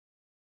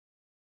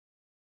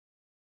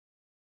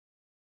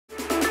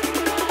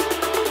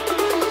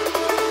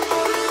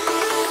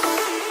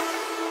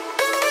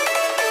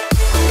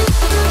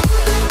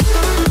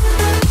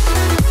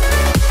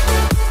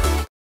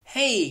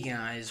Hey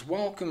guys,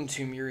 welcome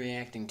to me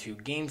reacting to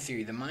Game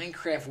Theory, the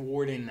Minecraft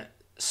Warden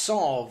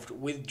Solved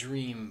with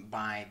Dream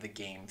by the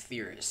Game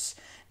Theorists.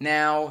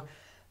 Now,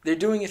 they're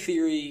doing a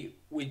theory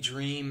with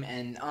Dream,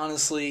 and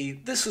honestly,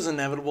 this was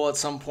inevitable at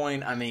some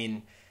point. I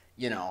mean,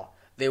 you know,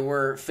 they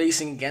were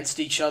facing against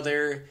each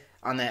other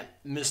on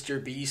that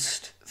Mr.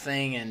 Beast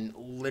thing, and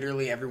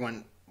literally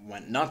everyone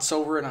went nuts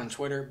over it on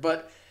Twitter,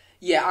 but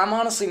yeah, I'm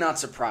honestly not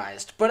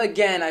surprised. But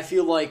again, I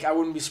feel like I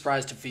wouldn't be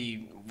surprised if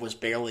he was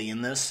barely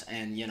in this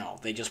and, you know,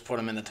 they just put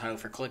him in the title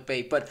for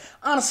clickbait. But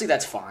honestly,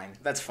 that's fine.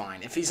 That's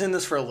fine. If he's in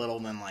this for a little,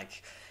 then,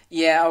 like,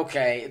 yeah,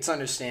 okay, it's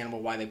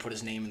understandable why they put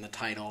his name in the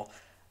title.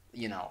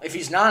 You know, if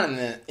he's not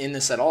in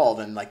this at all,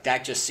 then, like,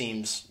 that just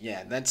seems,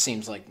 yeah, that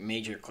seems like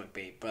major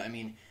clickbait. But, I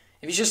mean,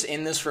 if he's just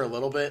in this for a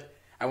little bit,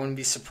 I wouldn't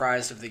be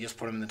surprised if they just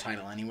put him in the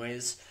title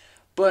anyways.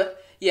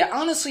 But, yeah,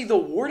 honestly, the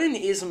Warden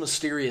is a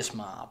mysterious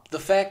mob. The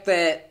fact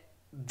that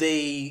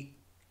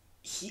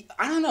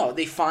I don't know,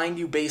 they find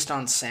you based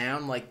on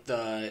sound, like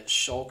the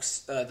skulk,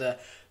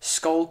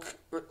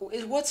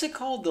 what's it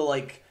called? The,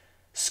 like,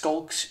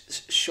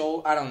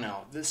 I don't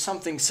know, the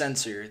something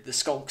sensor, the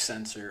skulk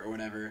sensor or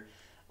whatever.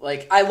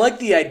 Like, I like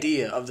the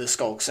idea of the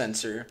skulk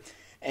sensor,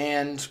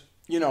 and,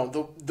 you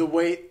know,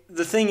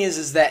 the thing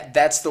is that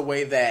that's the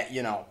way that,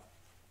 you know,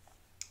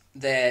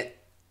 that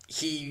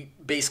he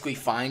basically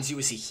finds you,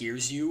 as he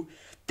hears you.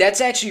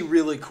 That's actually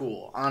really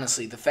cool,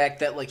 honestly. The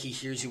fact that, like, he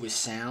hears you with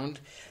sound,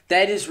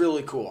 that is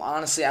really cool.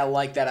 Honestly, I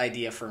like that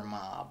idea for a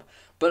mob.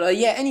 But,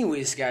 yeah,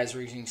 anyways, guys,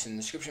 links in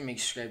the description. Make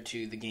sure to subscribe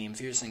to the Game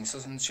Theory thing. So,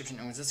 in the description.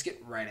 Anyways, let's get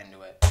right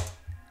into it.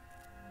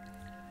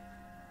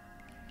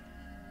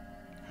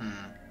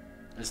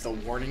 Is the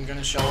Warden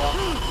gonna show up?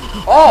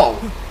 Oh!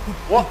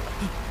 What?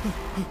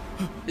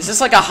 Is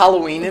this like a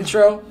Halloween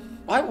intro?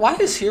 Why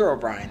is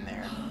Herobrine there?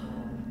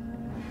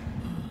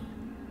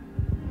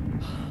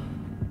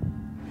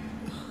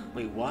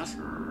 Wait, what?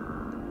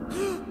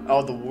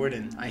 Oh, the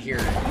Warden. I hear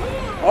it.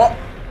 Oh!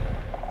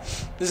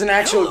 There's an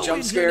actual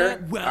jump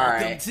scare.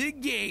 Welcome to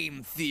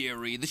Game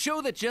Theory, the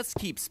show that just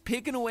keeps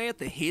picking away at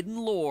the hidden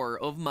lore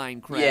of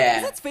Minecraft. Yeah.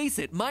 Let's face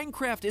it,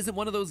 Minecraft isn't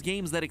one of those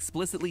games that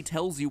explicitly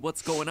tells you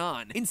what's going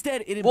on.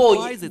 Instead, it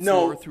implies its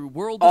lore through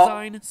world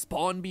design,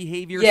 spawn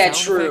behavior,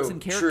 sound effects, and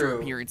character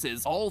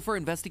appearances, all for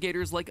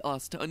investigators like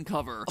us to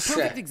uncover. A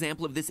perfect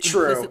example of this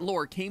implicit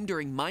lore came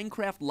during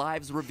Minecraft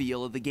Live's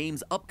reveal of the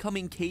game's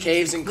upcoming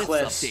Caves and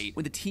Cliffs update.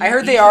 When the team I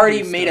heard they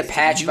already made a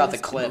patch about the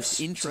cliffs,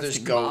 so there's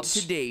goats.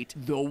 To date,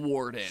 the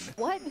Warden.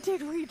 What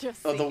did we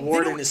just see? Oh, the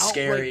Warden is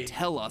scary.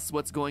 Tell us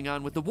what's going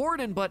on with the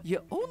Warden, but you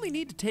only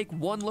need to take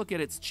one look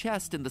at its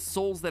chest and the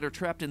souls that are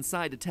trapped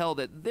inside to tell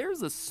that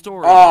there's a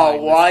story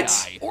behind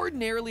this guy.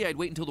 Ordinarily, I'd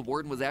wait until the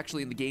Warden was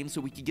actually in the game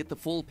so we could get the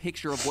full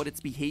picture of what its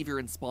behavior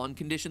and spawn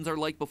conditions are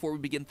like before we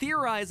begin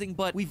theorizing,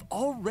 but we've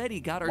already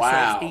got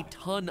ourselves a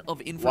ton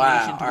of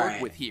information to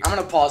work with here. I'm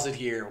gonna pause it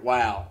here.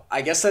 Wow.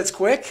 I guess that's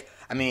quick.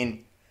 I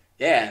mean,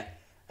 yeah.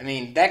 I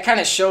mean, that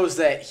kind of shows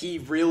that he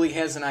really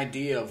has an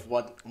idea of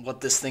what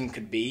this thing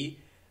could be,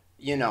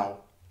 you know,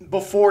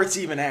 before it's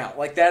even out.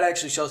 Like, that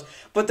actually shows.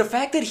 But the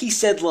fact that he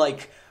said,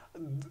 like,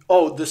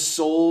 oh, the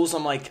souls,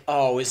 I'm like,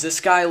 oh, is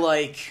this guy,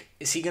 like,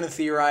 is he going to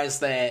theorize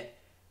that?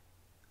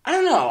 I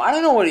don't know. I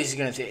don't know what he's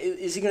going to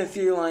Is he going to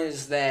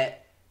theorize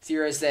that,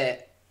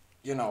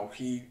 you know,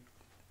 he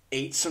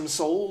ate some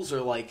souls?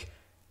 Or, like,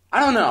 I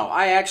don't know.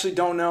 I actually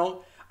don't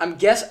know.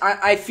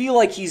 I feel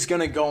like he's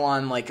gonna go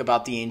on, like,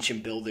 about the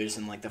ancient builders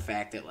and, like, the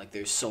fact that, like,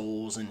 there's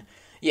souls and,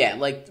 yeah,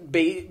 like,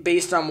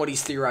 based on what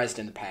he's theorized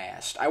in the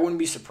past. I wouldn't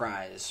be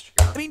surprised.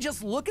 I mean,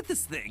 just look at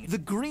this thing. The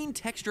green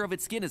texture of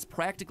its skin is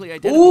practically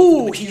identical to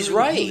the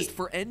material used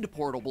for end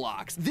portal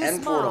blocks.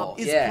 This mob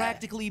is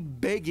practically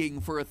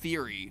begging for a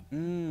theory.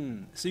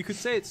 So you could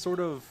say it's sort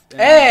of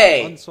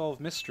an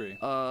unsolved mystery.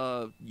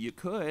 You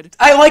could.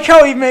 I like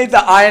how he made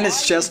the eye on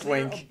his chest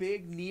wink. A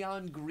big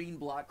neon green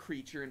block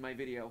creature in my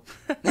video.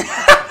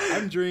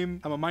 I'm Dream.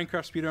 I'm a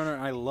Minecraft speedrunner,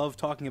 and I love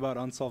talking about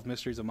unsolved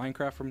mysteries of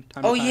Minecraft from time to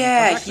time. Oh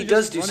yeah, he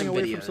does do some videos.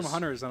 Running away from some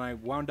hunters, and I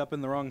wound up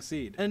in the wrong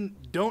seed.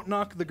 And don't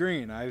knock the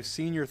green. I've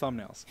seen your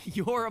thumbnails.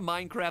 You're a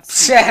Minecraft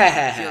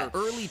speedrunner.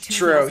 Early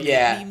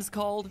 2008 memes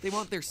called. They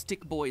want their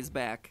stick boys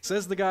back.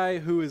 Says the guy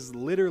who is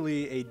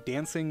literally a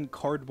dancing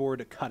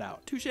cardboard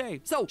cutout. Touche.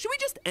 So, should we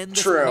just end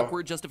this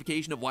awkward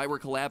justification of why we're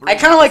collaborating?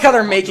 I kind of like how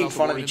they're making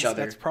fun of each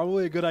other. That's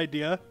probably a good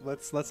idea.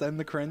 Let's end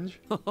the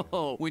cringe.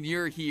 When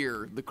you're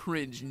here, the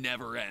cringe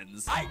never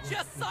ends. I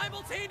just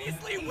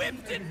simultaneously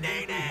whipped a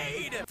nade!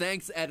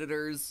 Thanks,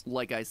 editors.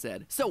 Like I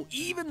said. So,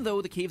 even though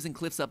the Caves and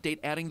Cliffs update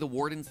adding the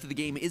Wardens to the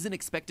game isn't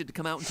expected to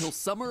come out until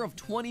summer of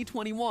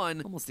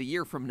 2021, almost a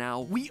year from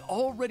now, we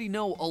already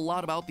know a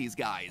lot about these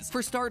guys.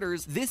 For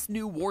starters, this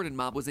new Warden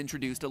mob was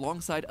introduced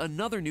alongside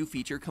another new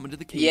feature coming to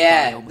the cave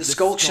biome, the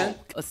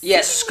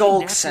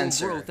skulk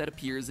sensor growth that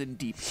appears in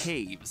deep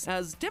caves.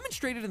 As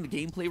demonstrated in the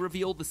gameplay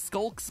reveal, the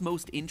skulk's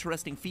most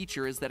interesting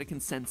feature is that it can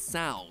sense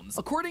sounds.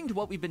 According to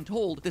what we've been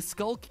told, the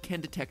skulk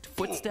can detect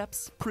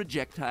footsteps,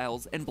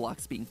 projectiles, and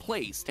blocks being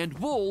placed, and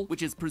wool,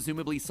 which is presumably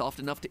presumably soft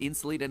enough to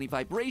insulate any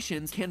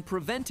vibrations, can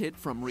prevent it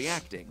from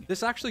reacting.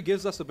 This actually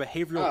gives us a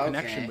behavioral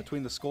connection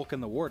between the Skulk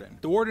and the Warden.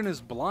 The Warden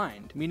is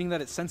blind, meaning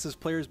that it senses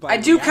players by I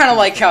do kind of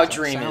like how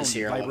Dream sound, is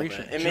here a little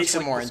bit. It makes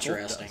it more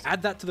interesting.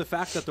 Add that to the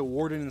fact that the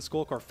Warden and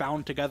Skulk are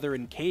found together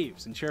in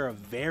caves and share a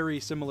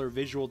very similar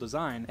visual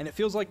design, and it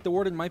feels like the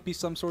Warden might be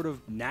some sort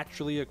of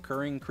naturally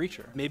occurring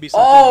creature. Maybe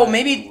something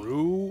that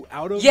grew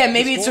out of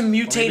maybe it's a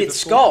mutated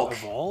Skulk.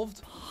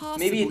 Evolved?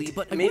 Possibly,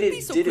 but I wouldn't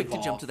be so quick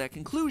to jump to that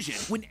conclusion.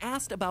 When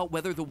asked about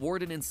whether the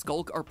Warden and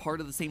Skulk are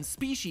part of the same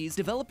species,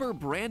 developer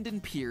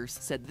Brandon Pierce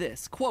said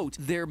this, quote,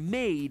 "They're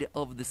made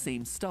of the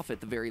same stuff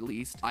at the very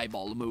least."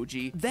 Eyeball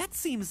emoji. That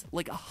seems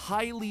like a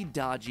highly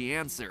dodgy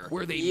answer.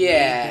 Were they made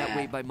that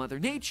way by Mother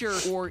Nature,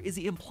 or is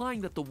he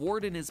implying that the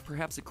Warden is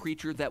perhaps a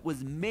creature that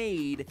was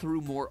made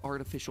through more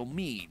artificial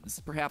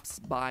means? Perhaps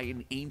by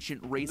an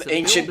ancient race of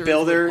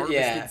builders who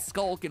harvested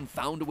Skulk and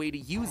found a way to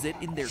use it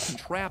in their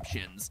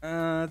contraptions.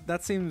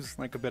 That seems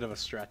like a bit of a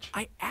stretch.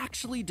 I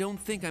actually don't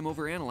think I'm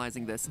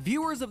overanalyzing this.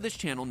 Viewers of this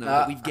channel know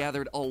that we've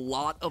gathered a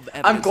lot of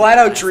evidence. I'm glad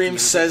how Dream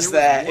says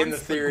that in the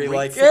theory,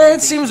 like,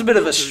 it seems a bit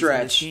of a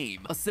stretch.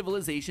 A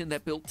civilization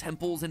that built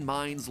temples and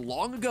mines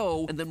long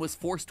ago and then was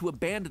forced to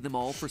abandon them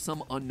all for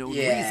some unknown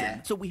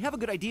reason. So we have a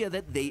good idea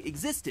that they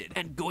existed.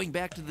 And going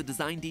back to the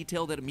design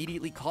detail that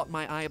immediately caught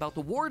my eye about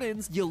the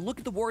Wardens, you look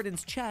at the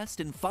Warden's chest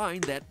and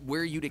find that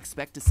where you'd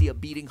expect to see a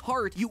beating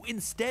heart, you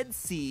instead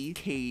see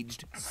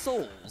caged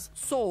souls.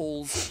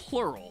 Souls,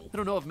 plural. I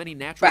don't know of many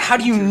natural. But how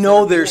do you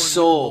know they're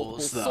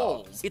souls,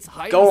 though? It's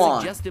highly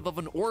suggestive of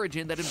an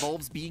origin that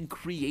involves being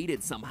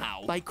created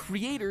somehow by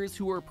creators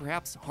who are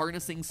perhaps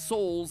harnessing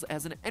souls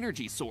as an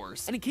energy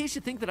source. And in case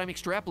you think that I'm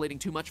extrapolating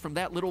too much from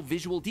that little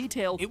visual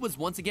detail, it was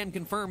once again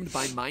confirmed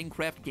by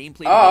Minecraft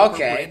gameplay developer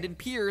Brandon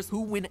Pierce,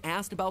 who, when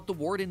asked about the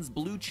Warden's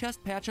blue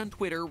chest patch on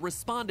Twitter,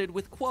 responded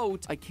with,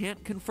 quote, "I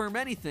can't confirm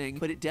anything,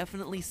 but it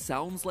definitely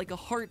sounds like a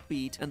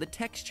heartbeat, and the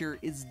texture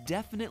is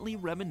definitely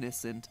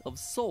reminiscent of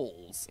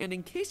souls." And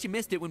in case you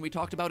missed it when we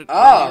talked about it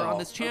earlier on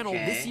this channel,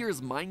 this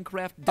year's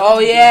Minecraft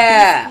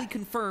Dungeons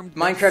confirmed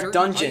Minecraft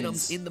Dungeons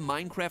items in the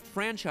Minecraft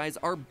franchise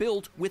are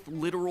built with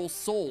literal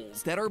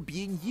souls that are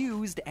being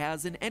used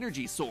as an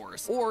energy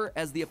source. Or,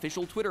 as the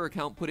official Twitter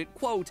account put it,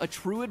 quote, "A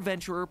true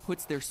adventurer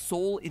puts their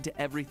soul into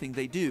everything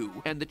they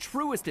do, and the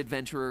truest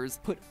adventurers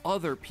put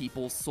other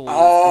people's souls in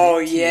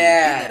it too." In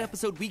that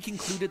episode, we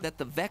concluded that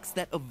the Vex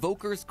that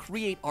evokers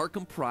create are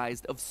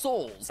comprised of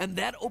souls, and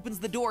that opens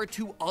the door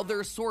to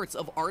other sorts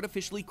of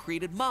artificially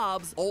created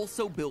mobs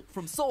also built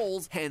from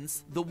souls,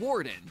 hence the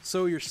Warden.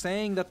 So you're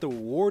saying that the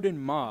Warden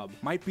mob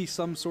might be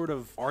some sort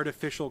of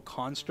artificial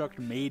construct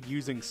made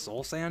using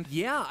soul sand?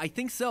 Yeah, I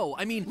think so.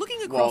 I mean,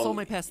 looking across all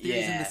my past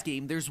theories in this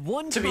game, there's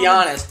one To be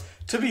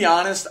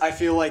honest, I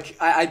feel like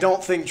I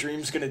don't think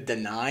Dream's gonna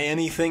deny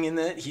anything in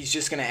it. He's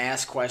just gonna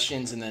ask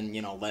questions and then,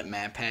 let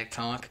Matt Pack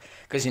talk.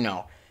 Because,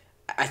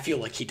 I feel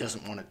like he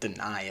doesn't want to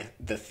deny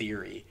the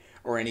theory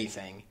or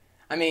anything.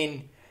 I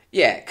mean,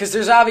 yeah, because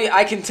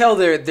I can tell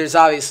there's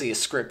obviously a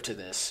script to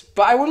this.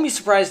 But I wouldn't be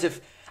surprised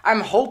if,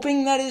 I'm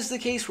hoping that is the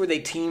case where they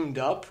teamed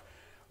up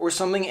or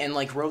something and,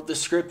 wrote the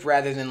script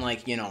rather than,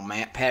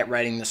 Matt Pat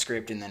writing the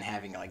script and then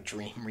having,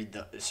 Dream read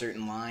the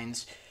certain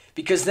lines.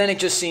 Because then it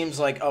just seems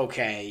like,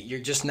 okay, you're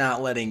just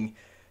not letting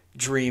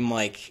Dream,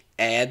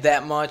 add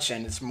that much,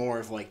 and it's more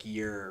of,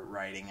 your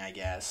writing, I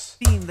guess.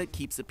 Theme that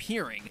keeps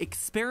appearing.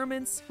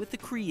 Experiments with the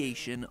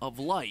creation of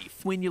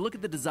life. When you look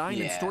at the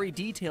design and story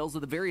details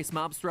of the various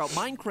mobs throughout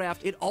Minecraft,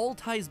 it all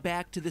ties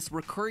back to this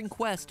recurring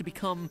quest to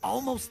become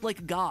almost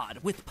like God,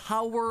 with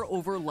power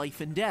over life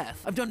and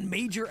death. I've done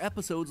major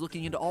episodes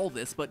looking into all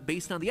this, but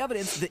based on the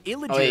evidence, the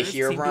Illagers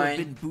seem to have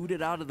been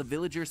booted out of the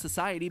villager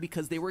society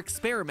because they were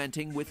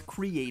experimenting with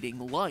creating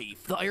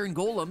life. The Iron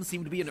Golem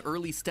seemed to be an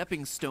early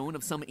stepping stone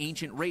of some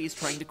ancient race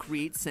trying to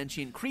create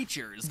sentient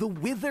creatures. The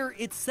Wither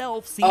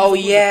itself seems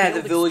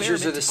the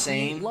villagers are the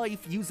same.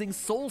 Life using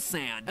soul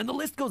sand, and the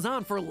list goes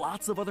on for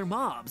lots of other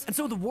mobs. And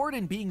so the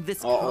Warden being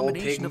this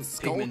combination of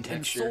Skulk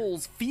and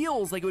souls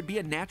feels like it would be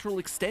a natural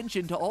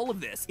extension to all of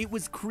this. It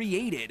was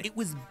created, it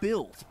was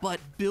built, but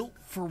built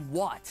for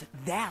what?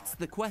 That's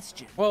the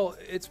question. Well,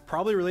 it's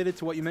probably related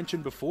to what you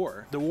mentioned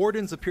before. The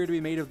Wardens appear to be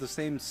made of the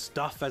same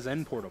stuff as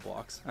end portal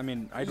blocks. I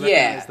mean, I'd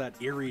recognize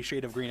that eerie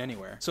shade of green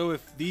anywhere. So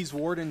if these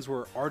Wardens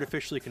were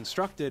artificially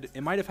constructed,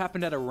 it might have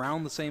happened at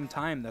around the same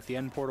time that the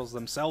end portals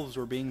themselves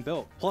were being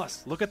built.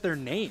 Plus, look at their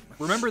name.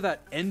 Remember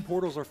that end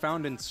portals are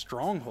found in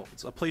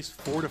strongholds, a place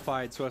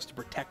fortified so as to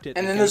protect it.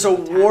 And then there's a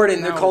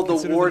Warden, they're called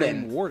the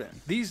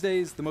Warden. These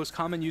days, the most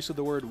common use of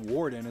the word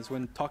Warden is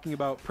when talking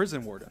about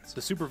prison wardens,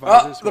 the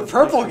supervisors the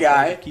purple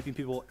guy keeping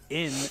people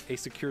in a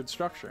secured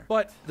structure.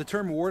 But the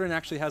term Warden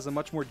actually has a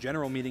much more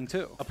general meaning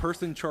too. A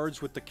person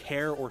charged with the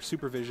care or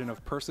supervision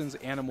of persons,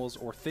 animals,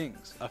 or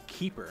things. A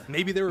keeper.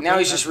 Maybe they were now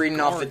he's just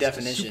reading off the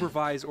definition.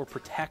 Supervise neutralize or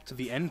protect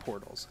the end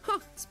portals. Huh,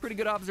 it's a pretty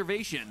good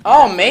observation.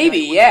 Oh, maybe,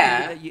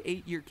 yeah. That you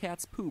ate your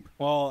cat's poop.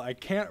 Well, I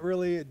can't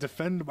really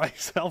defend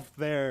myself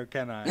there,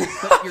 can I?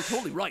 But you're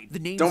totally right. The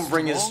name Don't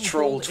bring his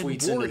troll Stronghold and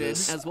tweets into Warden,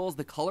 this. as well as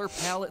the color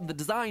palette and the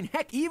design.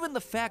 Heck, even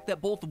the fact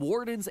that both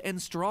Wardens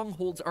and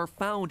Strongholds are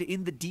found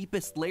in the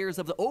deepest layers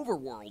of the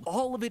overworld.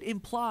 All of it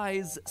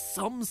implies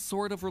some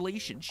sort of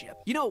relationship.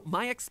 You know,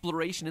 my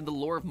exploration in the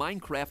lore of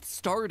Minecraft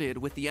started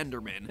with the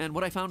Enderman, and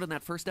what I found in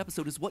that first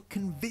episode is what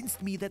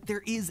convinced me that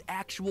there is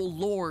actual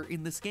lore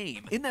in this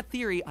game. In that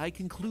theory, I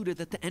concluded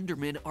that the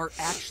Endermen are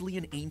actually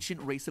an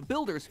ancient race of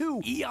builders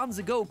who, eons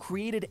ago,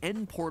 created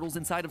end portals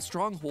inside of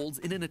strongholds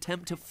in an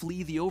attempt to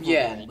flee the overworld.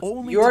 Yeah,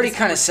 Only you already to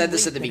kind of discover said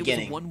this too at the late that it was a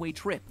beginning. one-way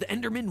trip. The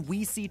Endermen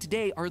we see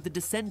today are the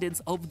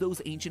descendants of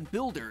those ancient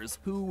builders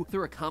who,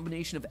 through a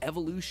combination of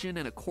evolution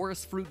and a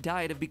chorus fruit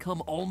diet, have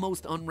become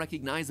almost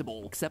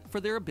unrecognizable, except for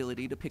their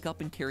ability to pick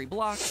up and carry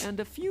blocks and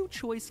a few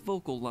choice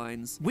vocal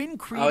lines. When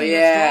creating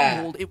a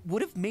stronghold, it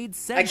would have made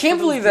sense. I can't for those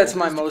believe that's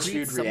my builders to most create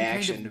viewed some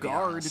reaction, kind to of be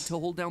guard honest. to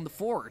hold down the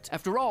fort.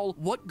 After all,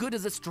 what good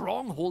is a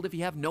stronghold if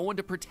you have no one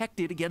to protect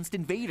it against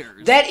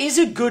invaders? That is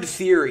a good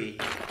theory.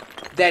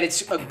 That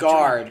it's a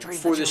guard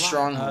for the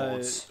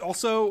strongholds.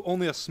 Also,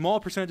 only a small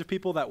percentage of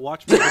people that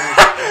watch my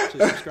videos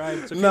actually subscribe.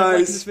 So if you're liking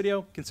this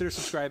video, consider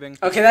subscribing.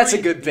 Okay, that's a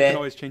good You bit. can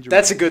always change your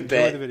That's a mind. good Enjoy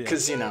the bit, video.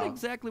 because, you Not know.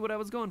 exactly what I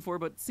was going for,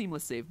 but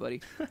seamless save,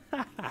 buddy.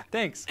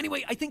 Thanks.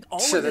 Anyway, I think all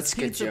So of this that's a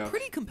good paints a joke.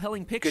 pretty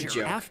compelling picture.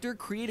 joke. After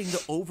creating the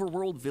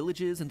overworld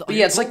villages and the But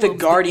yeah, it's like the Iron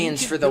Golems, guardians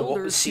ancient for the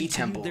builders sea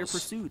continued their temples.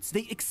 pursuits.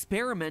 They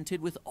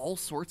experimented with all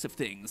sorts of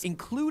things,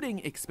 including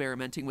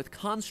experimenting with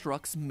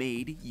constructs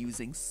made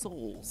using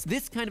souls.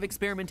 This kind of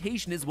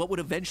experimentation is what would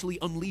eventually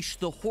unleash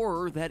the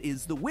horror that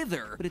is the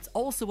Wither, but it's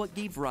also what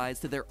gave rise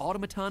to their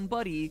automaton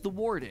buddy, the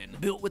Warden,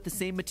 built with the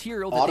same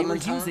material that they were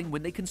Automaton? using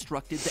when they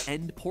constructed the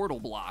end portal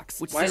blocks,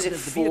 which Why is served it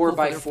as the 4 vehicle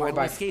by for their 4 final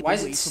by escape why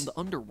is away it from the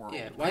underworld.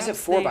 Yeah, why is it Perhaps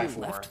 4 by they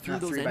 4, left through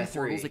not those 3 by end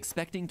portals 3?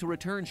 expecting to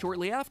return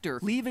shortly after,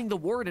 leaving the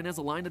Warden as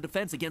a line of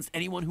defense against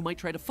anyone who might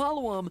try to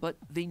follow them, but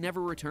they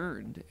never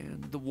returned,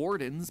 and the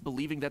Wardens,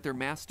 believing that their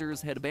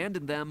masters had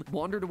abandoned them,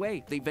 wandered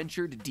away. They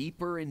ventured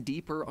deeper and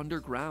deeper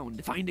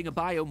underground, finding a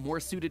biome more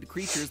suited to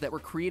creatures that were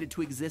created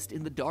to exist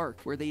in the dark,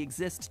 where they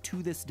exist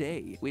to this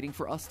day, waiting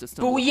for us to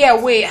stumble But yeah,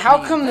 across wait, them. how I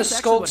mean, come the that's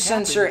actually sculk what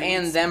sensor happened,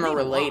 and it's them are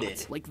explained a lot,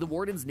 related? like the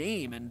Warden's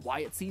name and why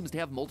it seems to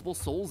have multiple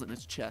souls in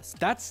its chest.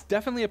 That's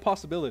definitely a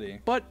possibility.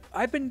 But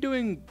I've been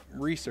doing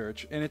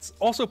research, and it's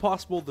also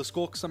possible the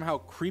skulk somehow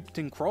creeped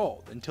and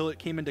crawled until it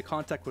came into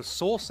contact with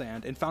soul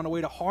sand and found a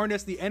way to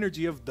harness the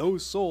energy of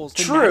those souls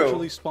to True.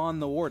 naturally spawn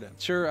the Warden.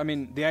 Sure, I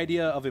mean, the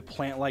idea of a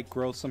plant-like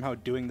growth somehow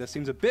doing this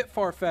seems a bit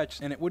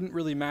far-fetched, and it wouldn't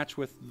really match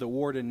with the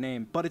Warden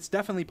name, but it's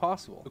definitely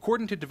possible.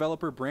 According to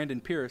developer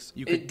Brandon Pierce,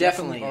 you could It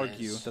definitely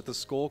argue is. that the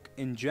skulk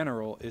in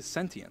general is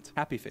sentient.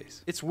 Happy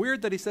face. It's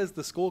weird that he says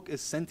the skulk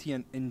is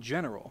sentient in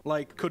general.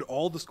 Like, could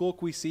all the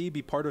skulk we see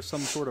be part of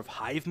some sort of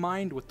hive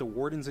mind with the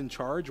Wardens in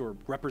charge, or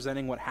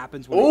representing what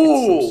happens when it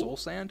hits some Ooh. soul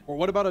sand? Or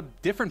what about a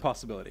different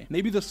possibility?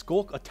 Maybe the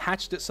skulk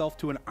attached itself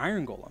to an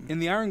iron golem. In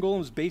the iron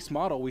golem's base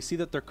model, we see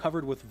that they're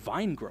covered with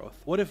vine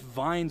growth. What if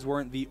vines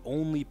weren't the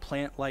only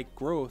plant-like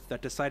growth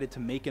that decided to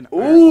make an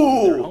iron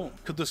golem their home?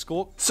 Could the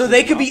skulk So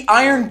they could be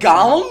iron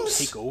golems?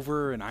 take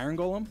over an iron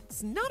golem?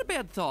 It's not a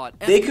bad thought.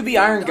 As They we could be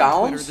found iron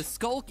on Twitter, golems? The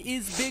Skulk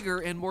is bigger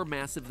and more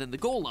massive than the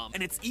Golem,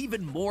 and it's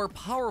even more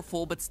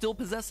powerful, but still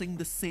possessing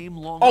the same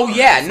long Oh, arms.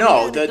 yeah, So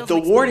no, it the doesn't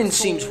explain Warden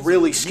seems souls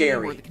really or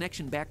scary. Or the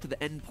connection back to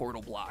the end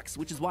portal blocks,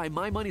 which is why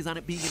my money's on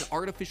it being an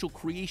artificial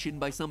creation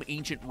by some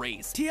ancient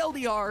race.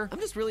 TLDR, I'm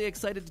just really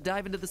excited to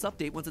dive into this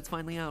update once it's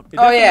finally out. It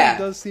Oh, definitely yeah.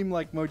 does seem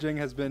like Mojang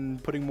has been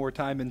putting more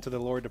time into the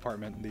lore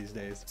department these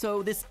days.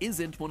 So this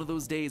isn't one of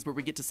those days where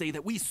we get to say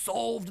that we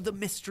solved the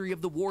mystery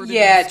of the Warden.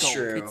 Yeah, and Skulk.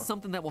 true. It's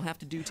something that we'll have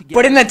to do together.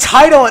 But in the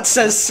title it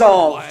says Why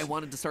I solved.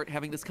 wanted to start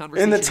having this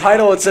conversation. In the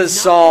title now, it says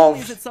because not only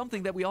solved. Is it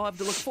something that we all have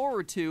to look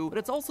forward to, but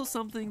it's also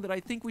something that I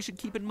think we should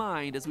keep in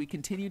mind as we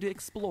continue to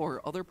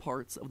explore other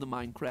parts of the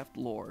Minecraft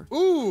lore.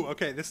 Ooh,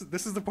 okay, this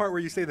is the part where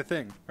you say the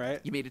thing, right?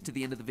 You made it to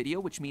the end of the video,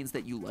 which means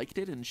that you liked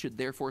it and should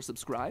therefore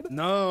subscribe.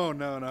 No,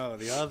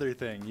 the other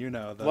thing, you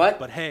know. What?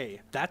 But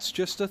hey, that's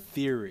just a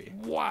theory.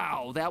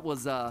 Wow, that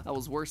was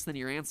worse than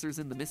your answers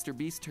in the Mr.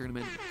 Beast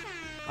tournament.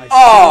 I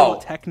Oh!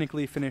 still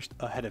technically finished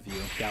ahead of you,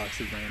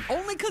 Galaxy Brain.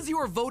 Only because you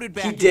were voted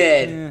back. He in.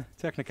 did.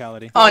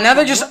 Technicality. Oh, now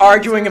they're just What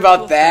arguing loser to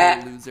about a fellow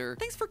that. Loser.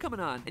 Thanks for coming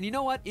on. And you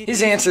know what? It His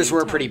is answers game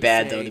were pretty time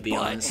bad, say, though, to be but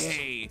honest.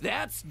 Hey,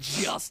 that's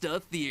just a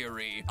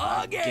theory.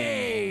 A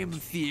game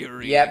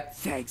theory. Yep.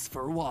 Thanks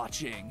for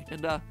watching.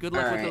 And good luck with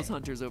Alright. those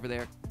hunters over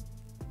there.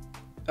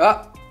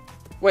 Oh,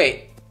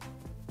 wait.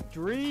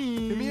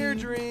 Dream. Come here,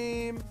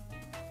 Dream.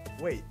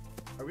 Wait,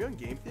 are we on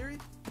game theory?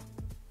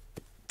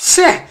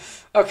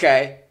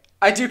 Okay.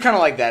 I do kind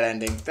of like that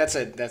ending. That's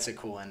a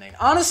cool ending.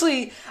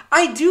 Honestly,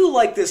 I do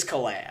like this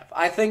collab.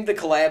 I think the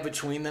collab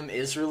between them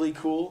is really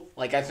cool.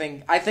 Like I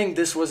think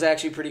this was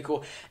actually pretty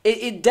cool.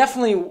 It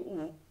definitely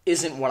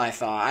isn't what I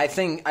thought. I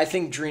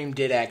think Dream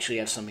did actually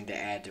have something to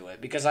add to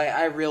it because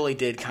I really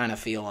did kind of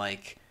feel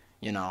like,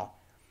 you know,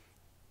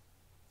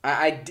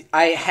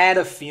 I had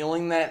a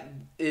feeling that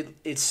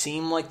it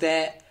seemed like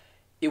that.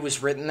 It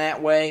was written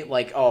that way.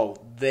 Like, oh,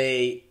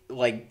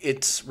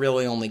 it's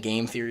really only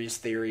game theory's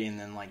theory, and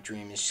then, like,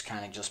 Dream is just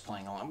kind of just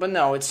playing along. But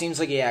no, it seems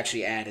like he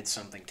actually added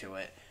something to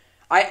it.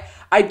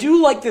 I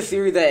do like the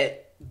theory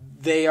that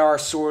they are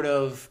sort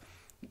of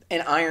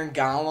an iron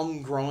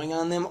golem growing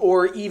on them,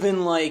 or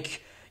even,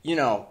 like, you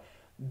know,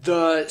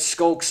 the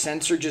Skulk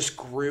sensor just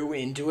grew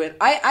into it.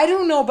 I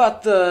don't know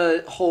about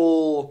the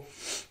whole...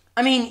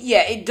 I mean,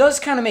 yeah, it does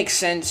kind of make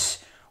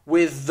sense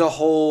with the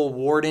whole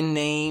Warden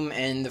name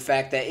and the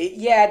fact that,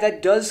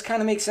 that does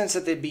kind of make sense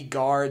that they'd be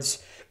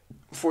guards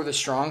for the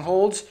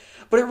strongholds,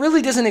 but it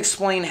really doesn't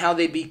explain how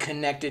they'd be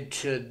connected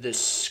to the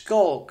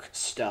Skulk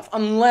stuff,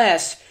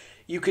 unless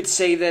you could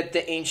say that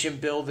the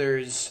Ancient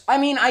Builders... I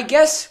mean, I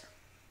guess...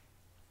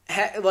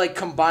 like,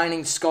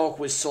 combining Skulk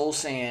with Soul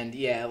Sand,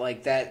 yeah,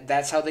 like,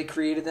 that's how they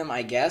created them,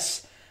 I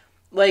guess.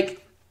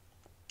 Like,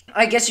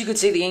 I guess you could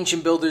say the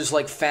Ancient Builders,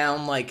 like,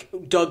 found, like,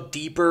 dug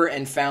deeper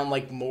and found,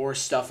 like, more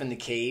stuff in the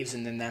caves,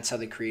 and then that's how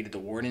they created the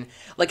Warden.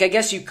 Like, I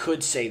guess you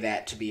could say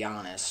that, to be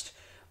honest.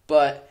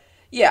 But,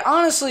 yeah,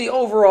 honestly,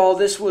 overall,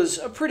 this was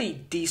a pretty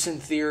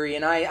decent theory,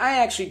 and I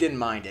actually didn't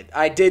mind it.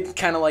 I did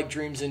kind of like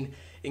Dream's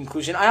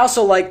inclusion. I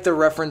also like the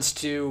reference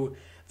to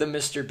the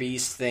Mr.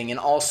 Beast thing, and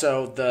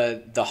also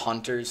the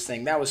Hunters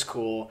thing. That was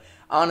cool.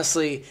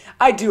 Honestly,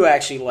 I do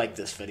actually like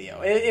this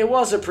video. It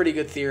was a pretty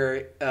good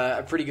theory,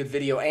 a pretty good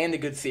video, and a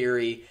good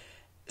theory.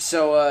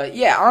 So,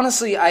 yeah,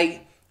 honestly,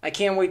 I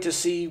can't wait to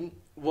see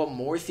what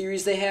more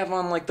theories they have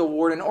on, like, the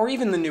Warden, or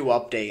even the new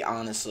update,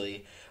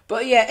 honestly.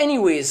 But, yeah,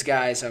 anyways,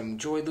 guys, I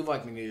enjoyed. Leave a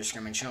like, maybe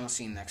subscribe my channel.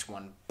 See you in the next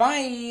one.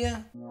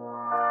 Bye!